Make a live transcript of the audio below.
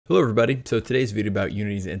Hello everybody, so today's video about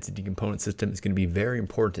Unity's entity component system is going to be very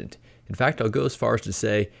important. In fact, I'll go as far as to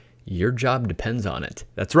say your job depends on it.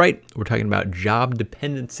 That's right, we're talking about job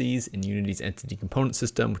dependencies in Unity's entity component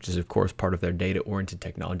system, which is of course part of their data-oriented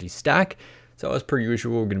technology stack. So as per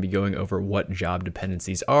usual, we're going to be going over what job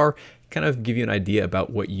dependencies are, kind of give you an idea about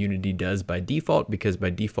what Unity does by default, because by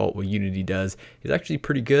default what Unity does is actually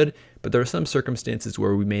pretty good, but there are some circumstances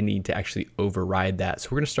where we may need to actually override that. So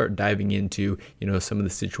we're going to start diving into, some of the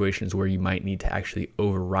situations where you might need to actually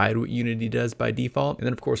override what Unity does by default. And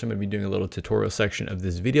then of course I'm going to be doing a little tutorial section of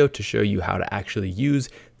this video to show you how to actually use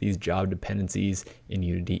these job dependencies in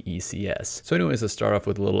Unity ECS. So anyways, let's start off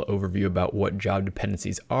with a little overview about what job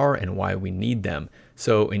dependencies are and why we need them.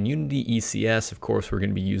 So in Unity ECS, of course, we're going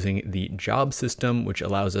to be using the job system, which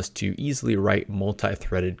allows us to easily write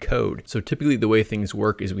multi-threaded code. So typically the way things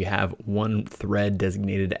work is we have one thread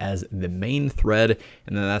designated as the main thread,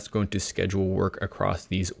 and then that's going to schedule work across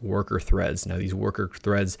these worker threads. Now these worker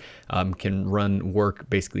threads can run work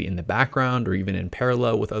basically in the background or even in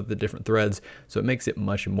parallel with other different threads. So it makes it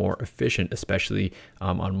much more efficient, especially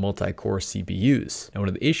on multi-core CPUs. Now one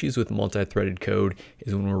of the issues with multi-threaded code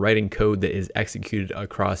is when we're writing code that is executed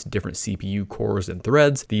across different CPU cores and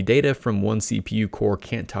threads, the data from one CPU core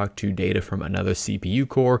can't talk to data from another CPU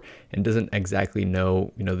core and doesn't exactly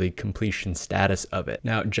know, the completion status of it.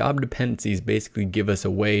 Now, job dependencies basically give us a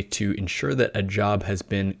way to ensure that a job has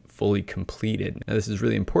been fully completed. Now, this is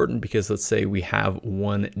really important because let's say we have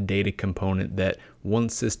one data component that one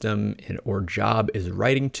system or job is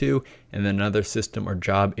writing to, and then another system or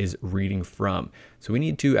job is reading from. So we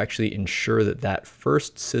need to actually ensure that that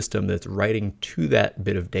first system that's writing to that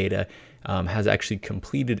bit of data has actually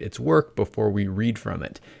completed its work before we read from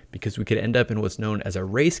it, because we could end up in what's known as a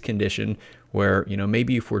race condition where,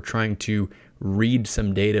 maybe if we're trying to read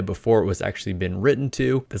some data before it was actually been written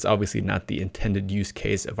to, that's obviously not the intended use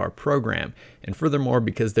case of our program. And furthermore,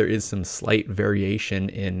 because there is some slight variation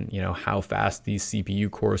in, how fast these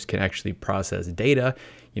CPU cores can actually process data,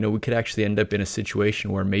 we could actually end up in a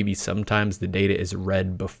situation where maybe sometimes the data is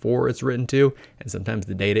read before it's written to, and sometimes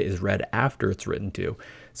the data is read after it's written to.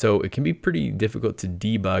 So it can be pretty difficult to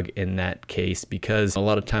debug in that case because a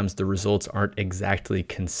lot of times the results aren't exactly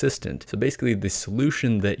consistent. So basically the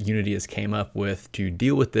solution that Unity has came up with to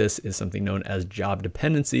deal with this is something known as job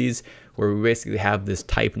dependencies, where we basically have this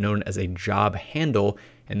type known as a job handle,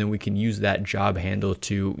 and then we can use that job handle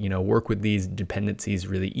to, work with these dependencies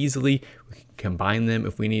really easily. We can combine them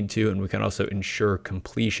if we need to, and we can also ensure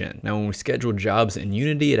completion. Now, when we schedule jobs in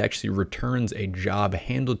Unity, it actually returns a job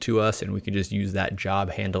handle to us, and we can just use that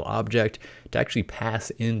job handle object to actually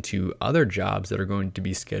pass into other jobs that are going to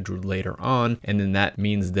be scheduled later on. And then that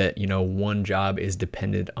means that, one job is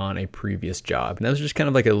dependent on a previous job. And that was just kind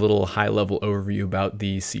of like a little high level overview about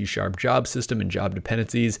the C# job system and job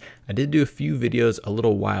dependencies. I did do a few videos a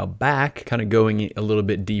little while back, kind of going a little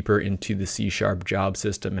bit deeper into the C# job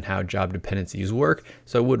system and how job dependencies work.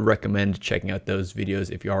 So I would recommend checking out those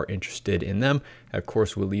videos if you are interested in them. Of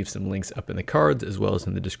course, we'll leave some links up in the cards as well as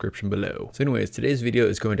in the description below. So anyways, today's video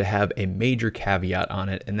is going to have a major caveat on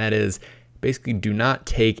it, and that is basically do not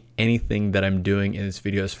take anything that I'm doing in this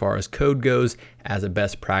video as far as code goes as a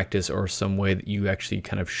best practice or some way that you actually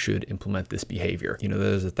kind of should implement this behavior.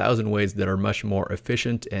 There's 1,000 ways that are much more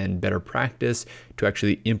efficient and better practice to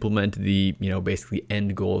actually implement the, basically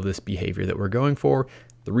end goal of this behavior that we're going for.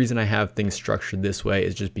 The reason I have things structured this way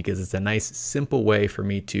is just because it's a nice, simple way for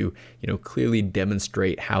me to, clearly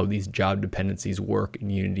demonstrate how these job dependencies work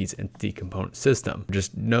in Unity's entity component system.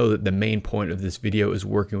 Just know that the main point of this video is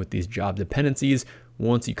working with these job dependencies.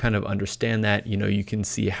 Once you kind of understand that, you can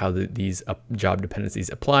see how these job dependencies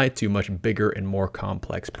apply to much bigger and more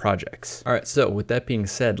complex projects. All right, so with that being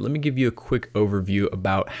said, let me give you a quick overview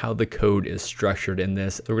about how the code is structured in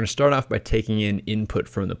this. So we're going to start off by taking in input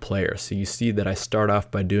from the player. So you see that I start off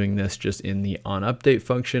by doing this just in the onUpdate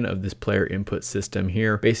function of this player input system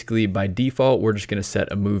here. Basically, by default, we're just going to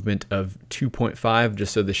set a movement of 2.5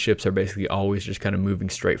 just so the ships are basically always just kind of moving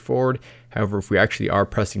straight forward. However, if we actually are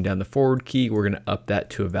pressing down the forward key, we're going to up that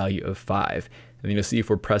to a value of 5. And then you'll see if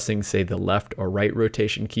we're pressing, say, the left or right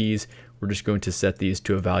rotation keys, we're just going to set these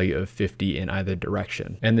to a value of 50 in either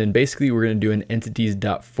direction. And then basically we're going to do an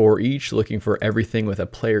entities.forEach, looking for everything with a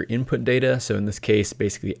player input data. So in this case,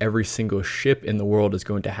 basically every single ship in the world is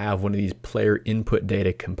going to have one of these player input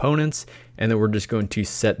data components. And then we're just going to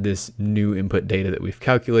set this new input data that we've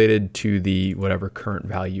calculated to the whatever current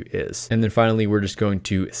value is. And then finally, we're just going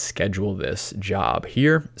to schedule this job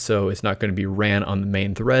here. So it's not going to be ran on the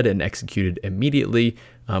main thread and executed immediately,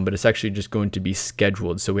 but it's actually just going to be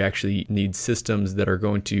scheduled. So we actually need systems that are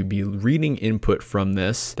going to be reading input from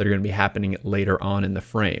this that are going to be happening later on in the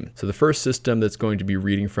frame. So the first system that's going to be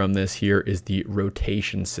reading from this here is the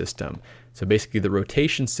rotation system. So basically the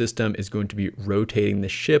rotation system is going to be rotating the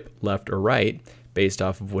ship left or right based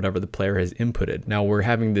off of whatever the player has inputted. Now we're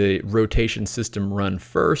having the rotation system run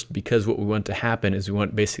first because what we want to happen is we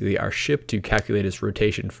want basically our ship to calculate its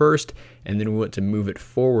rotation first, and then we want to move it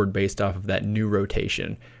forward based off of that new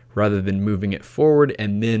rotation, rather than moving it forward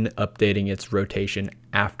and then updating its rotation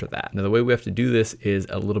after that. Now the way we have to do this is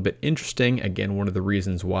a little bit interesting. Again, one of the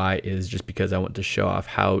reasons why is just because I want to show off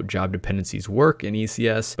how job dependencies work in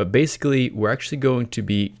ECS. But basically, we're actually going to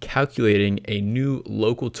be calculating a new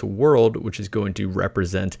local to world, which is going to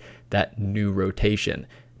represent that new rotation.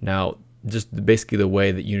 Now, just basically the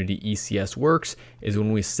way that Unity ECS works is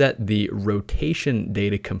when we set the rotation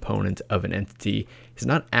data component of an entity, it's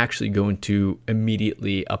not actually going to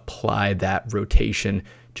immediately apply that rotation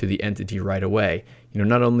to the entity right away.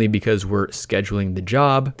 Not only because we're scheduling the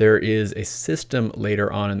job, there is a system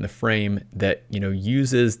later on in the frame that,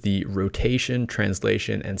 uses the rotation,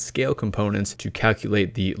 translation, and scale components to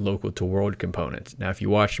calculate the local to world component. Now, if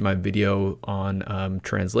you watched my video on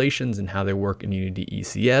translations and how they work in Unity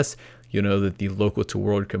ECS, you'll know that the local to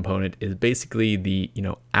world component is basically the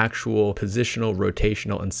actual positional,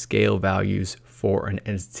 rotational, and scale values for an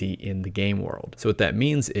entity in the game world. So what that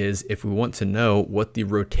means is if we want to know what the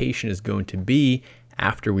rotation is going to be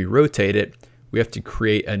after we rotate it, we have to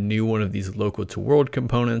create a new one of these local to world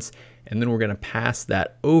components, and then we're going to pass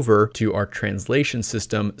that over to our translation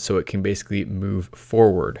system so it can basically move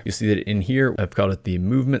forward. You see that in here, I've called it the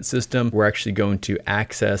movement system. We're actually going to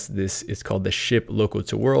access this, it's called the ship local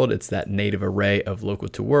to world. It's that native array of local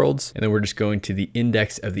to worlds. And then we're just going to the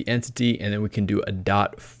index of the entity, and then we can do a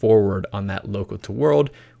dot forward on that local to world,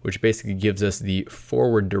 which basically gives us the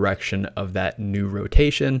forward direction of that new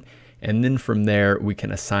rotation. And then from there, we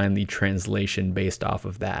can assign the translation based off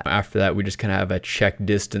of that. After that, we just kind of have a check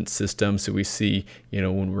distance system. So we see,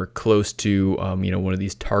 when we're close to, one of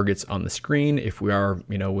these targets on the screen, if we are,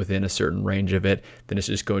 within a certain range of it, then it's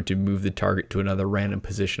just going to move the target to another random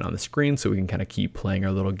position on the screen. So we can kind of keep playing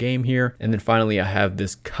our little game here. And then finally, I have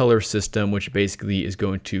this color system, which basically is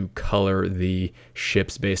going to color the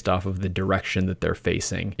ships based off of the direction that they're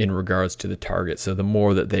facing in regards to the target. So the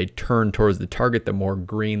more that they turn towards the target, the more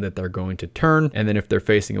green that they're going to turn, and then if they're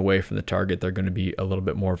facing away from the target, they're going to be a little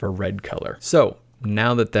bit more of a red color. So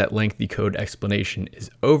now that lengthy code explanation is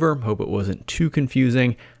over, hope it wasn't too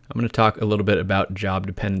confusing, I'm going to talk a little bit about job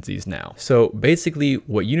dependencies now. So basically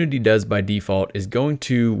what Unity does by default is going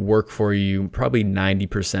to work for you probably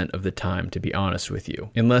 90% of the time, to be honest with you.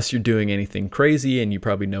 Unless you're doing anything crazy and you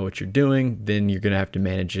probably know what you're doing, then you're going to have to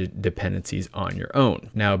manage dependencies on your own.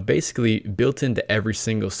 Now, basically built into every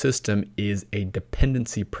single system is a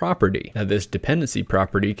dependency property. Now this dependency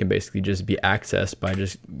property can basically just be accessed by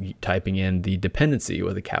just typing in the dependency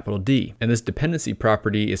with a capital D. And this dependency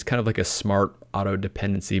property is kind of like a smart auto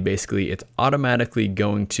dependency. Basically, it's automatically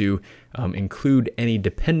going to include any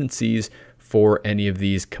dependencies for any of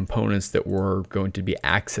these components that we're going to be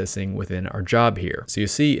accessing within our job here. So you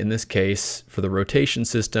see in this case, for the rotation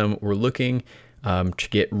system, we're looking to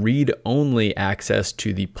get read-only access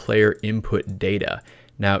to the player input data.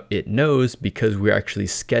 Now it knows because we're actually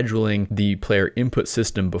scheduling the player input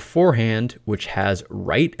system beforehand, which has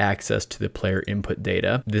write access to the player input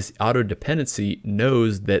data. This auto dependency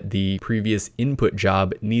knows that the previous input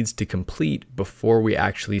job needs to complete before we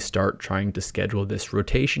actually start trying to schedule this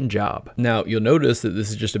rotation job. Now you'll notice that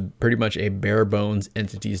this is just pretty much a bare bones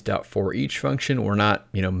entities.forEach function. We're not,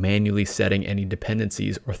 manually setting any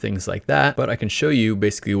dependencies or things like that, but I can show you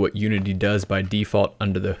basically what Unity does by default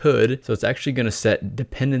under the hood. So it's actually going to set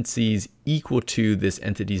dependencies equal to this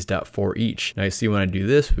entities.forEach. Now you see when I do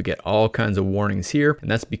this, we get all kinds of warnings here.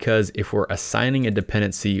 And that's because if we're assigning a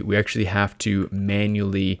dependency, we actually have to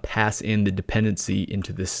manually pass in the dependency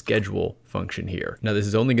into the schedule function here. Now this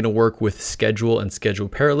is only going to work with schedule and schedule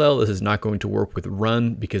parallel. This is not going to work with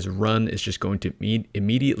run, because run is just going to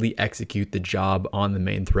immediately execute the job on the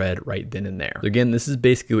main thread right then and there. So again, this is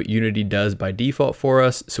basically what Unity does by default for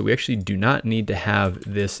us. So we actually do not need to have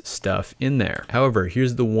this stuff in there. However,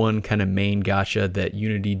 here's the one kind of main gotcha that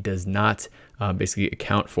Unity does not basically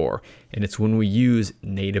account for, and it's when we use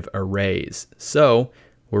native arrays. So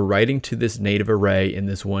we're writing to this native array in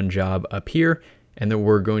this one job up here, and then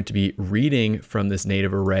we're going to be reading from this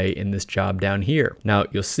native array in this job down here. Now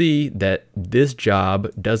you'll see that this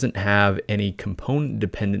job doesn't have any component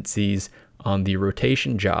dependencies on the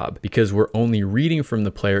rotation job. Because we're only reading from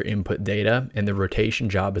the player input data and the rotation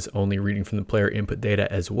job is only reading from the player input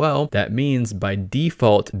data as well, that means by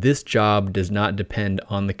default, this job does not depend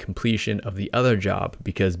on the completion of the other job,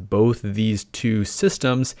 because both of these two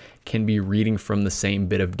systems can be reading from the same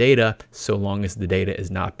bit of data so long as the data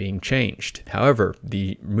is not being changed. However,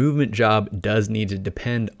 the movement job does need to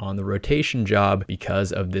depend on the rotation job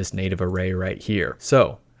because of this native array right here.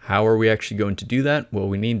 So how are we actually going to do that? Well,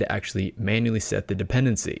 we need to actually manually set the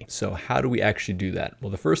dependency. So how do we actually do that?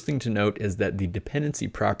 Well, the first thing to note is that the dependency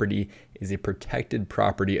property is a protected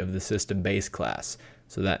property of the system base class.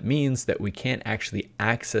 So that means that we can't actually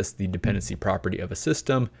access the dependency property of a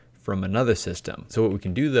system from another system. So what we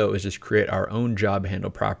can do though is just create our own job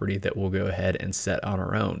handle property that we'll go ahead and set on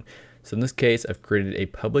our own. So in this case, I've created a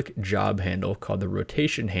public job handle called the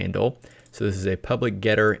rotation handle. So this is a public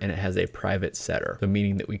getter and it has a private setter. So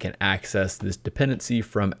meaning that we can access this dependency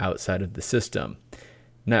from outside of the system.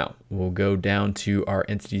 Now we'll go down to our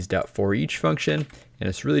entities.forEach function, and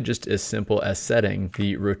it's really just as simple as setting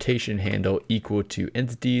the rotation handle equal to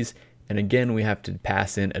entities. And again, we have to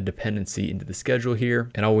pass in a dependency into the schedule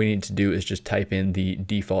here. And all we need to do is just type in the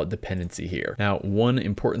default dependency here. Now, one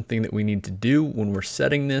important thing that we need to do when we're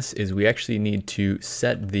setting this is we actually need to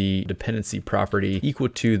set the dependency property equal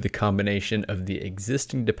to the combination of the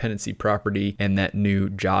existing dependency property and that new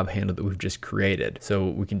job handle that we've just created. So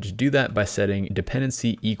we can just do that by setting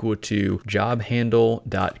dependency equal to job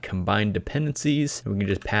handle.combine dependencies. We can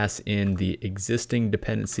just pass in the existing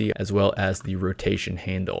dependency as well as the rotation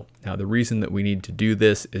handle. Now, the reason that we need to do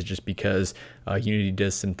this is just because Unity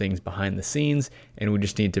does some things behind the scenes, and we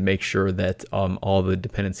just need to make sure that all the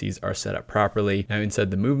dependencies are set up properly. Now,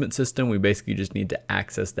 inside the movement system, we basically just need to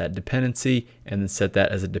access that dependency and then set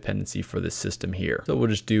that as a dependency for the system here. So we'll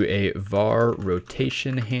just do a var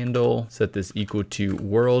rotation handle, set this equal to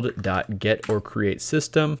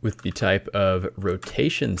world.getOrCreateSystem with the type of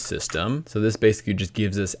rotation system. So this basically just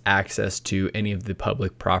gives us access to any of the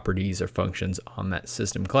public properties or functions on that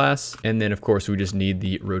system class. And then of course we just need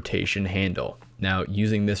the rotation handle. Now,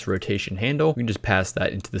 using this rotation handle, we can just pass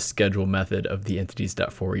that into the schedule method of the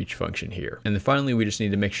entities.forEach function here. And then finally, we just need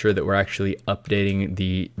to make sure that we're actually updating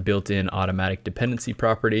the built-in automatic dependency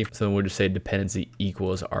property. So we'll just say dependency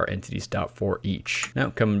equals our entities.forEach. Now,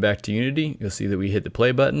 coming back to Unity, you'll see that we hit the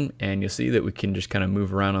play button and you'll see that we can just kind of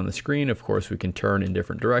move around on the screen. Of course, we can turn in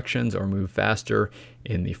different directions or move faster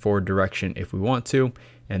in the forward direction if we want to.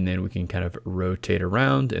 And then we can kind of rotate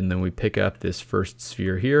around, and then we pick up this first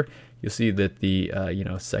sphere here. You'll see that the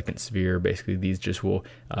second sphere, basically these just will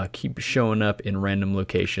keep showing up in random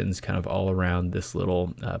locations kind of all around this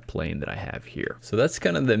little plane that I have here. So that's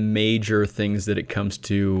kind of the major things that it comes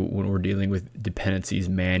to when we're dealing with dependencies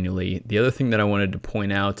manually. The other thing that I wanted to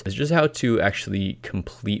point out is just how to actually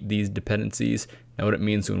complete these dependencies. Now, what it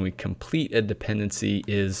means when we complete a dependency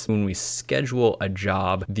is when we schedule a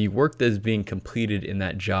job, the work that is being completed in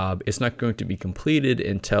that job, it's not going to be completed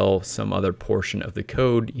until some other portion of the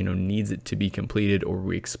code, needs it to be completed, or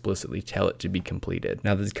we explicitly tell it to be completed.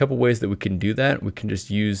 Now, there's a couple ways that we can do that. We can just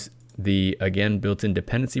use the, again, built-in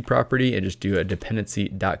dependency property and just do a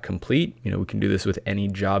dependency.complete. We can do this with any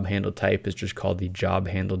job handle type. It's just called the job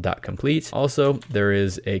handle.complete. Also, there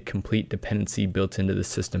is a complete dependency built into the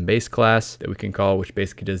system base class that we can call, which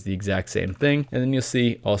basically does the exact same thing. And then you'll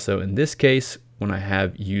see also in this case, when I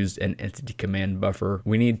have used an entity command buffer,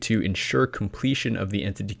 we need to ensure completion of the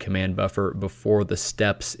entity command buffer before the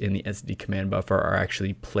steps in the entity command buffer are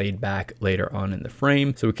actually played back later on in the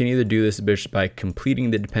frame. So we can either do this just by completing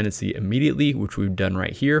the dependency immediately, which we've done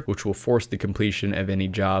right here, which will force the completion of any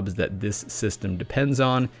jobs that this system depends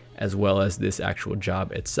on, as well as this actual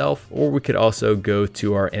job itself. Or we could also go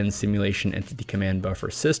to our end simulation entity command buffer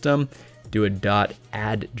system, do a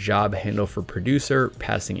 .add job handle for producer,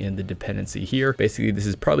 passing in the dependency here. Basically, this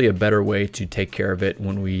is probably a better way to take care of it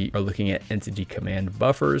when we are looking at entity command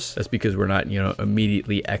buffers. That's because we're not,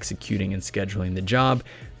 immediately executing and scheduling the job,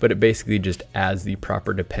 but it basically just adds the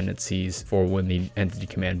proper dependencies for when the entity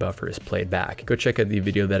command buffer is played back. Go check out the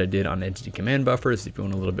video that I did on entity command buffers if you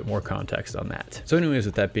want a little bit more context on that. So anyways,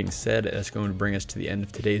 with that being said, that's going to bring us to the end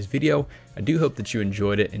of today's video. I do hope that you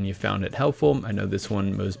enjoyed it and you found it helpful. I know this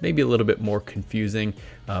one was maybe a little bit more confusing,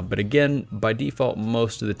 but again, by default,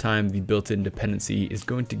 most of the time, the built-in dependency is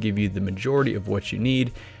going to give you the majority of what you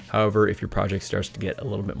need. However, if your project starts to get a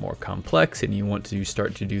little bit more complex and you want to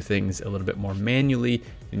start to do things a little bit more manually,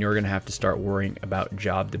 then you're going to have to start worrying about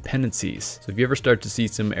job dependencies. So if you ever start to see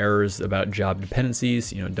some errors about job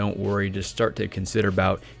dependencies, don't worry, just start to consider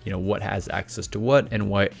about, what has access to what and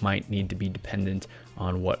what might need to be dependent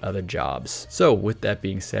on what other jobs. So with that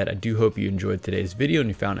being said, I do hope you enjoyed today's video and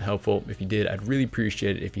you found it helpful. If you did, I'd really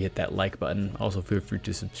appreciate it if you hit that like button. Also feel free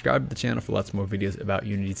to subscribe to the channel for lots more videos about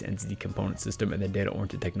Unity's entity component system and the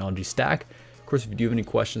data-oriented technology stack. Of course, if you do have any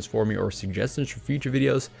questions for me or suggestions for future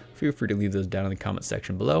videos, feel free to leave those down in the comment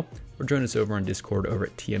section below or join us over on Discord over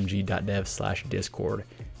at tmg.dev/discord.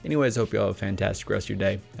 Anyways, I hope you all have a fantastic rest of your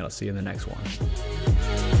day, and I'll see you in the next one.